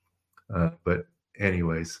do. But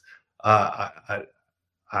anyways, I'm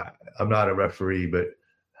not a referee, but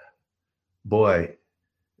boy,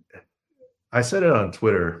 I said it on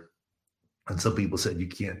Twitter, and some people said you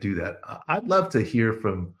can't do that. I'd love to hear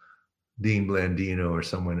from Dean Blandino or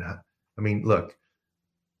someone. I mean, look,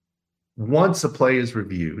 once a play is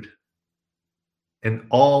reviewed, and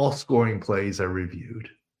all scoring plays are reviewed,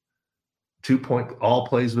 all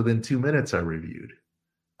plays within 2 minutes are reviewed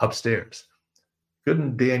upstairs.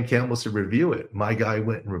 Couldn't Dan Campbell review it? My guy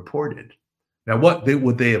went and reported. Now, what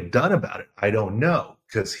would they have done about it? I don't know,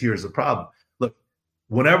 because here's the problem. Look,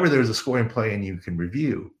 whenever there's a scoring play and you can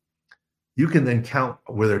review, you can then count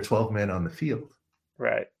where there are 12 men on the field.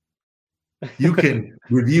 Right. You can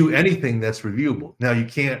review anything that's reviewable. Now, you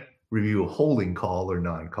can't review a holding call or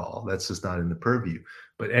non-call. That's just not in the purview.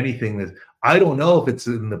 But anything that, I don't know if it's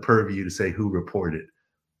in the purview to say who reported,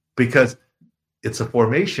 because it's a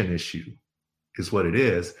formation issue is what it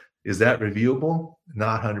is. Is that reviewable?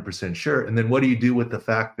 Not 100% sure. And then what do you do with the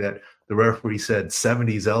fact that the referee said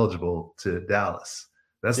 70 is eligible to Dallas?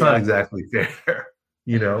 That's not exactly fair,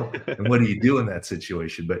 you know? And what do you do in that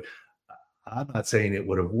situation? But I'm not saying it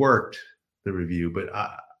would have worked, the review, but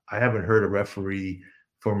I haven't heard a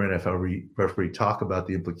former NFL referee talk about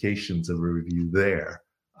the implications of a review there.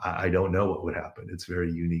 I don't know what would happen. It's a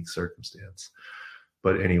very unique circumstance.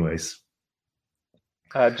 But anyways.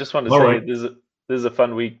 I just wanted to say this is a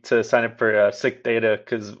fun week to sign up for sick data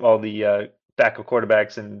because all the backup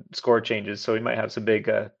quarterbacks and score changes. So we might have some big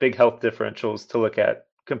health differentials to look at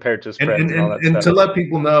compared to spreads and all that stuff. And to let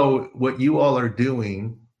people know, what you all are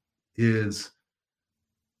doing is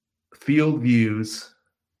field views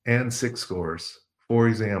and 6 scores. For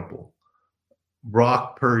example,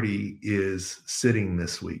 Brock Purdy is sitting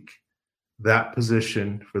this week. That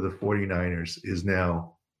position for the 49ers is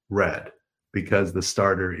now red because the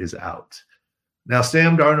starter is out. Now,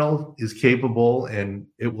 Sam Darnold is capable, and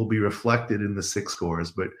it will be reflected in the 6 scores,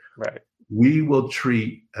 but we will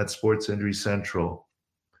treat at Sports Injury Central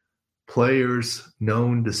players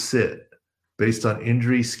known to sit based on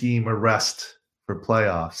injury scheme or rest for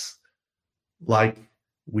playoffs like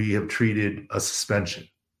we have treated a suspension,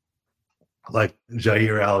 like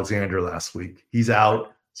Jair Alexander last week. He's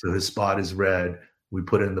out, so his spot is red. We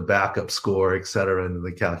put in the backup score, et cetera, into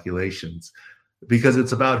the calculations because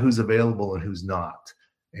it's about who's available and who's not.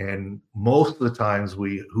 And most of the times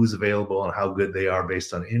who's available and how good they are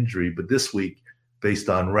based on injury, but this week based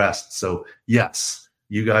on rest. So yes,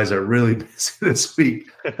 you guys are really busy this week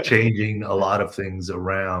changing a lot of things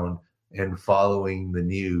around and following the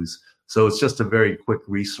news. So it's just a very quick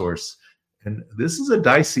resource. And this is a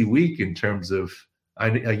dicey week in terms of, I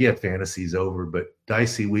get fantasy's over, but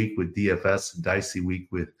dicey week with DFS, dicey week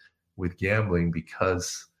with gambling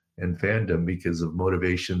and fandom because of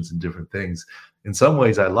motivations and different things. In some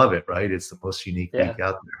ways, I love it, right? It's the most unique week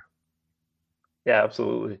out there. Yeah,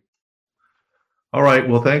 absolutely. All right.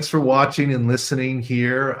 Well, thanks for watching and listening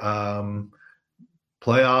here.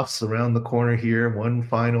 Playoffs around the corner here. One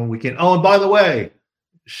final weekend. Oh, and by the way,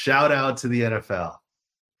 shout out to the NFL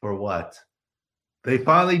for what? They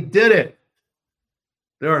finally did it.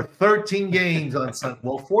 There are 13 games on Sunday.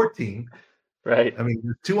 Well, 14. Right. I mean,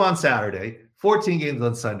 there's 2 on Saturday, 14 games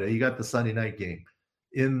on Sunday. You got the Sunday night game.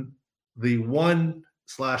 In the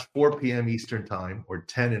 1/4 p.m. Eastern time or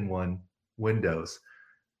 10 and 1 windows,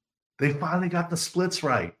 they finally got the splits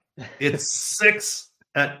right. It's 6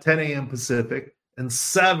 at 10 a.m. Pacific and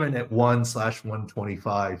 7 at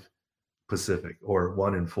 1/125 Pacific, or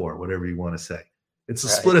 1 and 4, whatever you want to say. It's a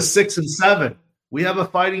split of 6 and 7. We have a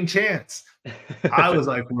fighting chance. I was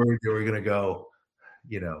like worried they were going to go,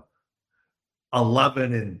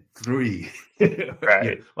 11 and 3.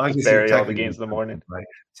 Right. Well, bury all the games in the morning. Right.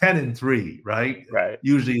 10 and 3, right? Right.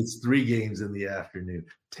 Usually it's 3 games in the afternoon.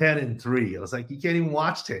 10 and 3. I was like, you can't even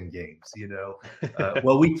watch 10 games,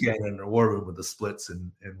 Well, we can in the war room with the splits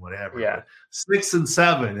and whatever. Yeah. 6 and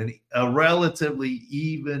 7, and a relatively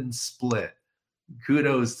even split.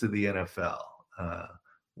 Kudos to the NFL.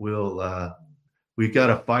 We've got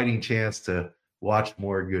a fighting chance to watch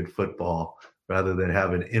more good football rather than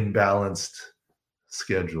have an imbalanced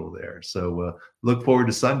schedule there. So look forward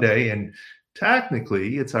to Sunday. And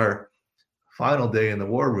technically, it's our final day in the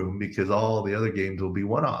war room because all the other games will be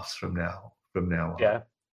one-offs from now on. Yeah.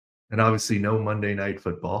 And obviously no Monday night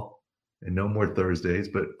football and no more Thursdays,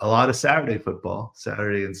 but a lot of Saturday football,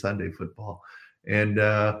 Saturday and Sunday football. And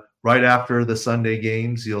right after the Sunday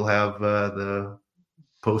games, you'll have the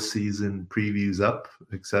postseason previews up,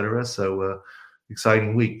 etc. So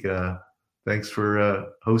exciting week. Thanks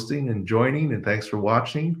for hosting and joining, and thanks for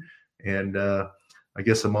watching. And I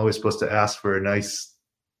guess I'm always supposed to ask for a nice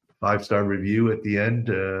 5-star review at the end,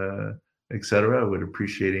 etc. I would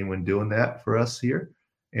appreciate anyone doing that for us here.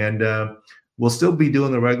 And we'll still be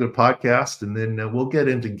doing the regular podcast, and then we'll get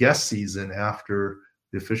into guest season after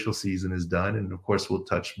the official season is done. And of course, we'll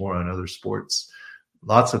touch more on other sports.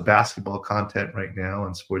 Lots of basketball content right now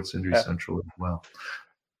on Sports Injury Central as well.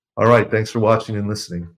 All right. Thanks for watching and listening.